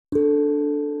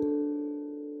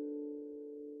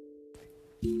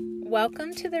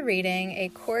Welcome to the reading A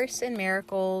Course in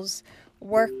Miracles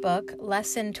Workbook,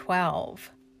 Lesson 12.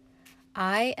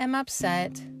 I am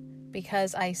upset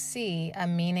because I see a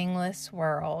meaningless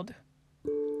world.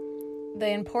 The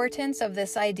importance of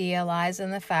this idea lies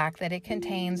in the fact that it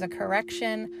contains a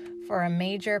correction for a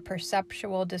major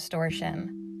perceptual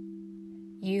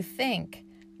distortion. You think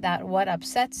that what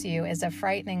upsets you is a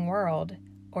frightening world,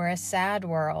 or a sad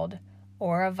world,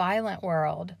 or a violent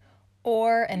world,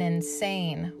 or an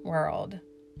insane world.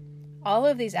 All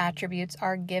of these attributes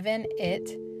are given it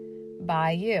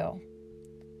by you.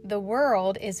 The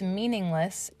world is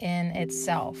meaningless in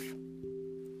itself.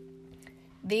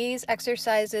 These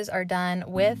exercises are done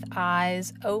with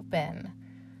eyes open.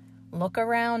 Look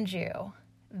around you,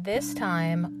 this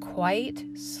time quite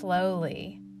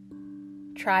slowly.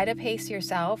 Try to pace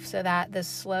yourself so that the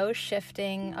slow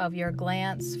shifting of your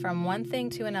glance from one thing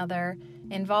to another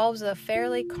involves a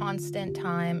fairly constant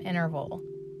time interval.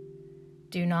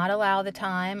 Do not allow the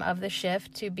time of the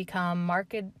shift to become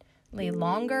markedly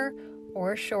longer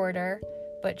or shorter,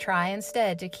 but try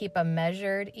instead to keep a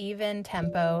measured, even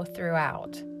tempo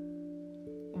throughout.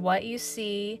 What you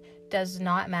see does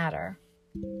not matter.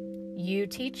 You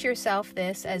teach yourself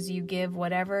this as you give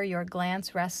whatever your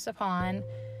glance rests upon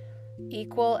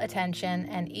equal attention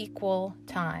and equal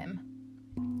time.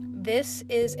 This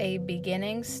is a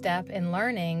beginning step in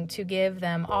learning to give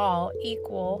them all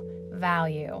equal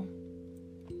value.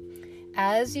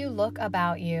 As you look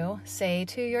about you, say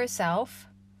to yourself,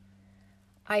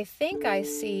 I think I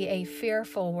see a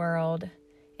fearful world,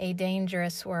 a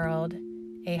dangerous world,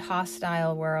 a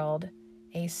hostile world,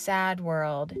 a sad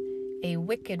world, a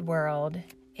wicked world,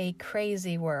 a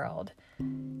crazy world,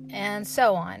 and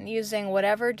so on, using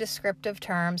whatever descriptive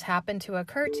terms happen to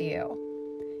occur to you.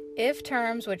 If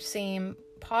terms which seem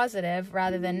positive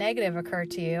rather than negative occur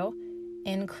to you,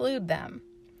 include them.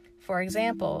 For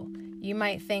example, you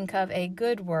might think of a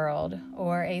good world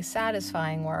or a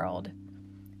satisfying world.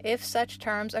 If such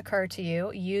terms occur to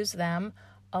you, use them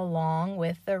along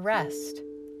with the rest.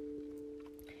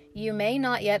 You may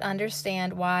not yet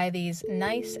understand why these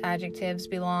nice adjectives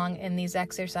belong in these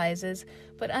exercises,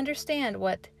 but understand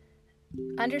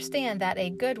that a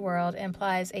good world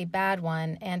implies a bad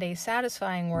one, and a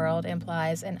satisfying world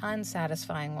implies an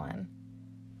unsatisfying one.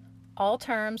 All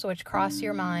terms which cross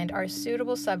your mind are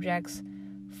suitable subjects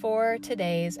for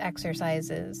today's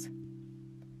exercises.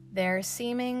 Their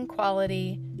seeming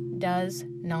quality does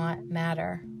not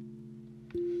matter.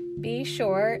 Be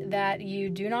sure that you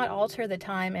do not alter the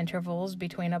time intervals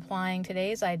between applying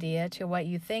today's idea to what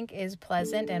you think is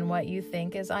pleasant and what you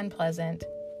think is unpleasant.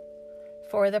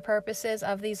 For the purposes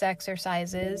of these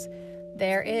exercises,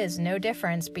 there is no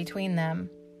difference between them.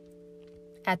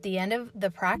 At the end of the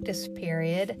practice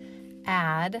period,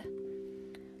 add,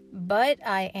 but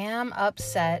I am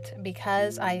upset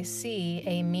because I see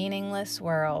a meaningless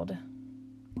world.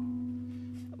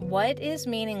 What is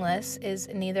meaningless is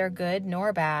neither good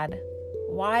nor bad.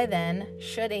 Why then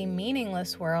should a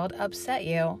meaningless world upset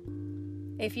you?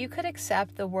 If you could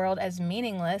accept the world as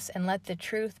meaningless and let the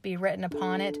truth be written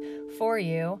upon it for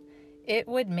you, it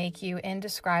would make you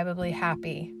indescribably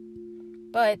happy.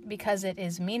 But because it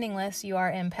is meaningless, you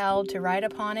are impelled to write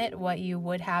upon it what you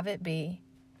would have it be.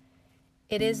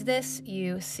 It is this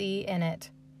you see in it.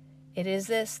 It is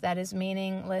this that is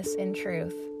meaningless in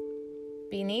truth.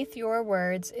 Beneath your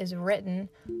words is written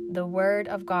the word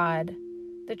of God.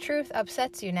 The truth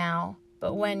upsets you now,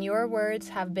 but when your words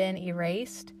have been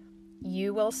erased,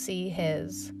 you will see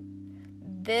His.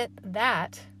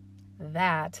 That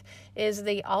is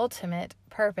the ultimate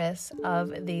purpose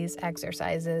of these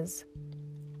exercises.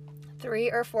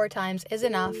 3 or 4 times is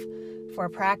enough for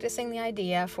practicing the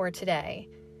idea for today,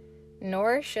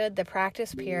 nor should the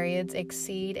practice periods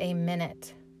exceed a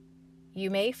minute. You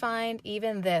may find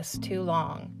even this too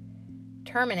long.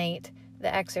 Terminate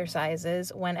the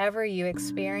exercises whenever you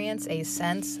experience a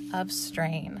sense of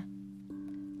strain.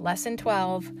 Lesson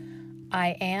 12.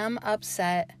 I am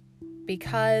upset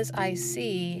because I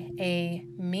see a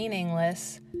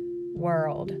meaningless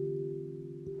world.